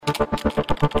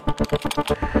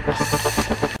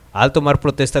Al tomar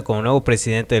protesta como nuevo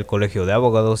presidente del Colegio de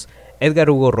Abogados, Edgar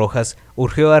Hugo Rojas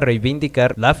urgió a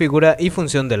reivindicar la figura y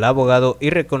función del abogado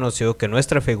y reconoció que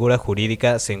nuestra figura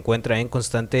jurídica se encuentra en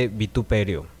constante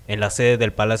vituperio. En la sede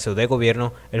del Palacio de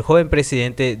Gobierno, el joven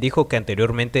presidente dijo que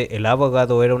anteriormente el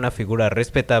abogado era una figura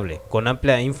respetable, con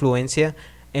amplia influencia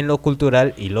en lo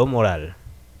cultural y lo moral.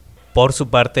 Por su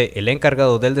parte, el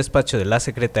encargado del despacho de la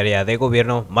Secretaría de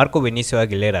Gobierno, Marco Vinicio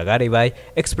Aguilera Garibay,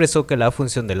 expresó que la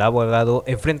función del abogado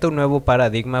enfrenta un nuevo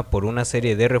paradigma por una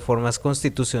serie de reformas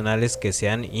constitucionales que se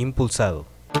han impulsado.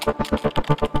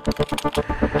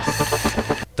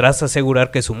 Tras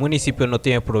asegurar que su municipio no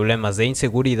tiene problemas de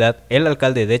inseguridad, el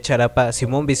alcalde de Charapa,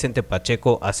 Simón Vicente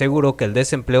Pacheco, aseguró que el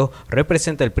desempleo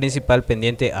representa el principal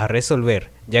pendiente a resolver,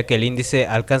 ya que el índice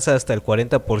alcanza hasta el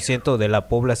 40% de la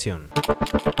población.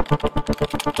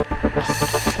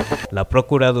 La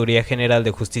Procuraduría General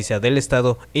de Justicia del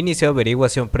Estado inició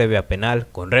averiguación previa penal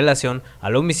con relación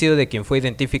al homicidio de quien fue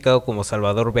identificado como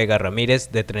Salvador Vega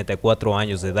Ramírez, de 34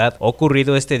 años de edad,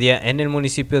 ocurrido este día en el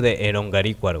municipio de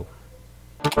Erongarícuaro.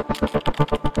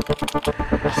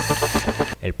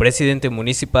 El presidente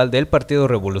municipal del Partido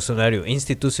Revolucionario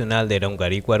Institucional de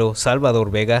Erongarícuaro,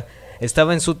 Salvador Vega,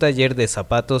 estaba en su taller de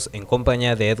zapatos en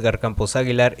compañía de Edgar Campos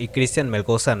Aguilar y Cristian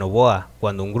Melgoza Novoa,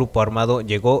 cuando un grupo armado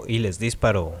llegó y les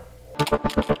disparó.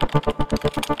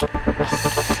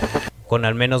 Con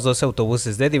al menos 12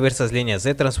 autobuses de diversas líneas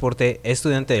de transporte,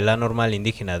 estudiantes de la normal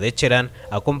indígena de Cherán,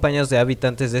 acompañados de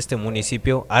habitantes de este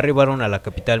municipio, arribaron a la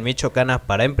capital michoacana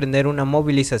para emprender una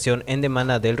movilización en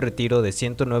demanda del retiro de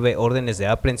 109 órdenes de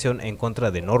aprehensión en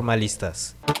contra de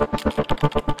normalistas.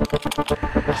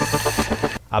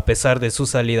 A pesar de su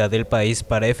salida del país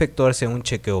para efectuarse un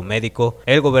chequeo médico,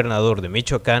 el gobernador de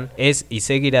Michoacán es y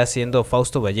seguirá siendo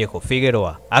Fausto Vallejo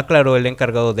Figueroa, aclaró el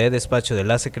encargado de despacho de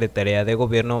la Secretaría de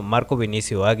Gobierno, Marco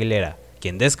Vinicio Aguilera,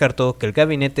 quien descartó que el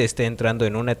gabinete esté entrando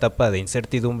en una etapa de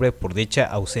incertidumbre por dicha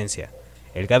ausencia.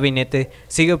 El gabinete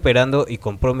sigue operando y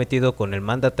comprometido con el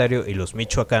mandatario y los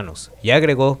michoacanos, y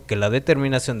agregó que la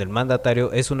determinación del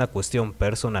mandatario es una cuestión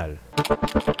personal.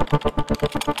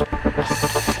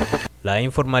 La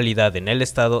informalidad en el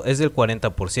estado es del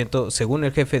 40%, según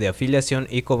el jefe de afiliación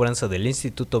y cobranza del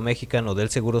Instituto Mexicano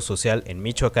del Seguro Social en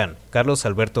Michoacán, Carlos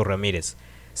Alberto Ramírez.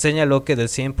 Señaló que del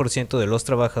 100% de los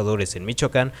trabajadores en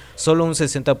Michoacán, solo un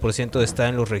 60% está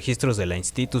en los registros de la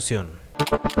institución.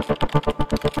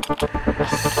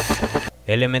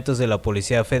 Elementos de la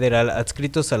Policía Federal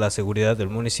adscritos a la seguridad del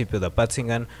municipio de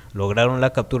Apatzingán lograron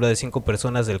la captura de 5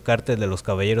 personas del cártel de los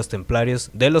Caballeros Templarios,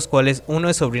 de los cuales uno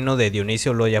es sobrino de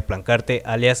Dionisio Loya Plancarte,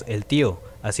 alias El Tío,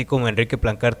 así como Enrique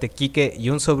Plancarte Quique y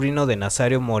un sobrino de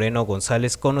Nazario Moreno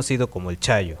González, conocido como El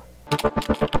Chayo.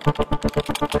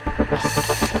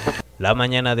 La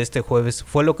mañana de este jueves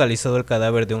fue localizado el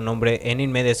cadáver de un hombre en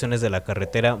inmediaciones de la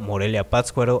carretera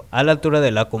Morelia-Pátzcuaro, a la altura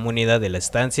de la comunidad de La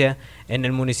Estancia, en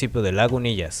el municipio de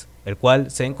Lagunillas, el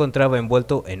cual se encontraba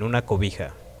envuelto en una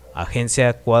cobija.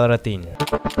 Agencia Quadratin.